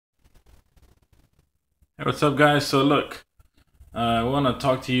Hey, what's up, guys? So look, I want to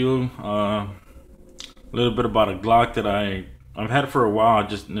talk to you a little bit about a Glock that I've had for a while. I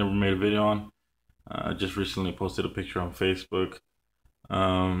just never made a video on. I just recently posted a picture on Facebook.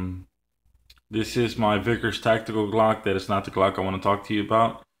 Um, this is my Vickers tactical Glock. That is not the Glock I want to talk to you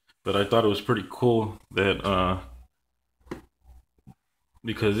about, but I thought it was pretty cool that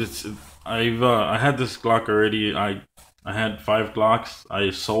because I had this Glock already. I had 5 Glocks. I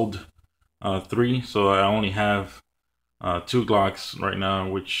sold 3, so I only have 2 Glocks right now,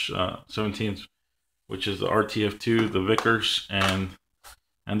 which 17s, which is the RTF2, the Vickers, and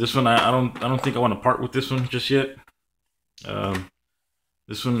this one I don't think I want to part with this one just yet. Um,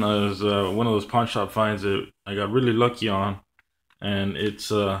 this one is one of those pawn shop finds that I got really lucky on, and it's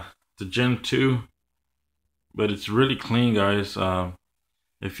the Gen2, but it's really clean, guys.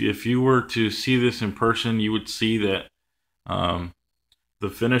 If you were to see this in person, you would see that um, the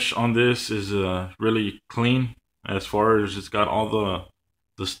finish on this is really clean. As far as it's got all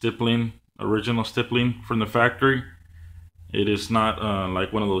the stippling, original stippling from the factory. It is not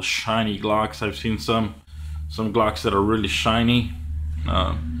like one of those shiny Glocks. I've seen some Glocks that are really shiny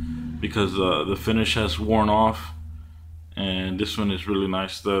because the finish has worn off, and this one is really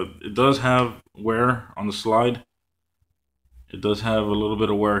nice. It does have wear on the slide. It does have a little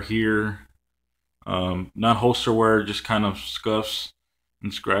bit of wear here, not holster wear, just kind of scuffs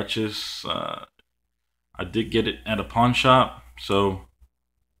and scratches. I did get it at a pawn shop, so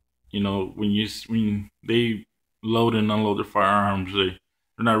you know when they load and unload their firearms, they're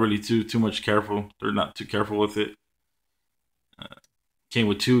not really too much careful. They're not too careful with it. Came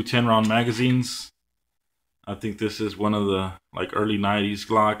with 2 10-round magazines. I think this is one of the like early 90s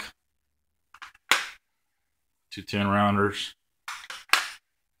Glock. 2 10-rounders.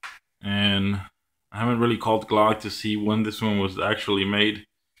 And I haven't really called Glock to see when this one was actually made.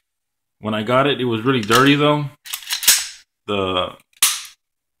 When I got it, it was really dirty though. The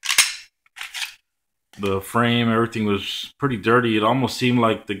frame, everything was pretty dirty. It almost seemed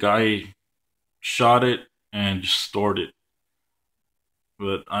like the guy shot it and just stored it.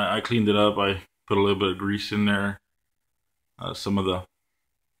 But I cleaned it up. I put a little bit of grease in there. Some of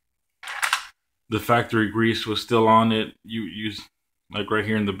the factory grease was still on it. You use like right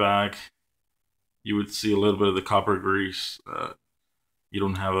here in the back, you would see a little bit of the copper grease. You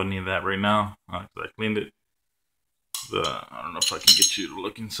don't have any of that right now. I cleaned it. I don't know if I can get you to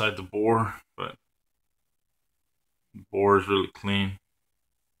look inside the bore, but the bore is really clean.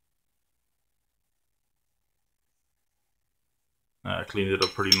 I cleaned it up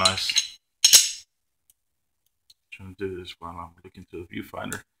pretty nice. Trying to do this while I'm looking to the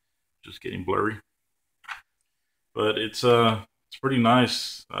viewfinder. Just getting blurry. But it's pretty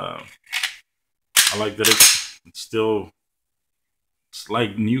nice. I like that it's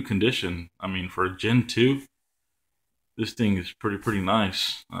like new condition. I mean, for a Gen 2, this thing is pretty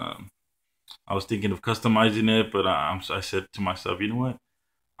nice. I was thinking of customizing it, but I said to myself, you know what?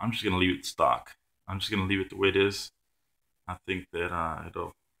 I'm just gonna leave it stock. I'm just gonna leave it the way it is. I think that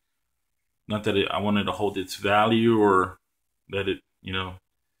it'll not that I wanted to hold its value or that it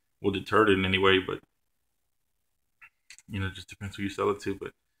will deter it in any way, but it just depends who you sell it to.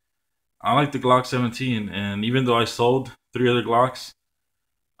 But I like the Glock 17, and even though I sold 3 other Glocks,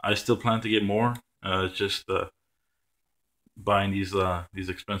 I still plan to get more. It's just buying these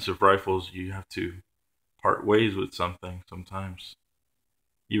expensive rifles, you have to part ways with something sometimes.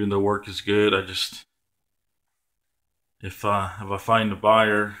 Even though work is good, I just if I find a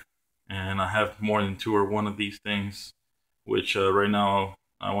buyer and I have more than 2 or 1 of these things, which right now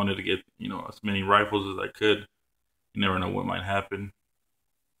I wanted to get as many rifles as I could. You never know what might happen.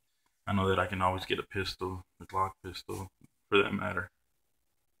 I know that I can always get a pistol, a Glock pistol, for that matter.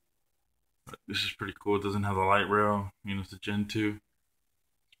 But this is pretty cool. It doesn't have the light rail. It's a Gen 2.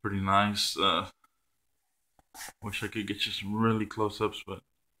 It's pretty nice. Wish I could get you some really close-ups, but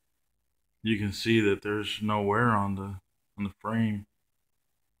you can see that there's no wear on the frame.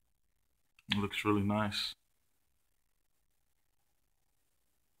 It looks really nice.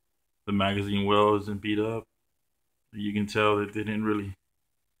 The magazine well isn't beat up. You can tell that they didn't really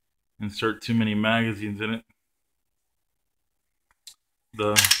insert too many magazines in it.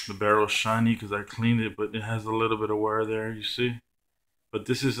 The barrel's shiny because I cleaned it, but it has a little bit of wear there, you see. But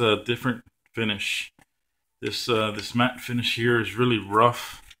this is a different finish. This matte finish here is really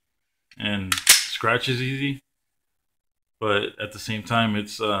rough and scratches easy, but at the same time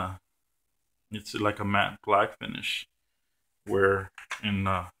it's like a matte black finish, where in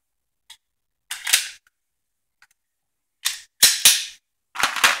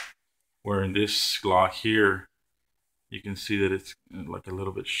this Glock here, you can see that it's like a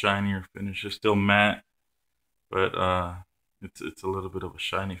little bit shinier finish. It's still matte, but it's a little bit of a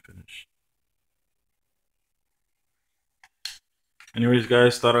shiny finish. Anyways,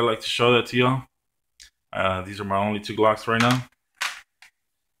 guys, thought I'd like to show that to y'all. These are my only 2 Glocks right now,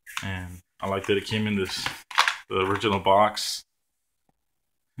 and I like that it came in the original box.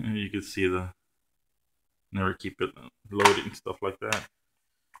 And you can see the never keep it loaded and stuff like that.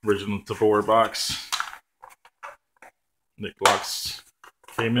 Original Tupperware box that Glocks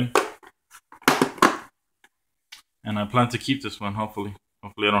came in, and I plan to keep this one. Hopefully I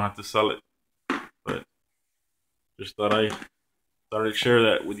don't have to sell it, but just thought I'd share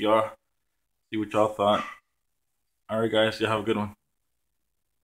that with y'all, see what y'all thought. Alright guys, you have a good one.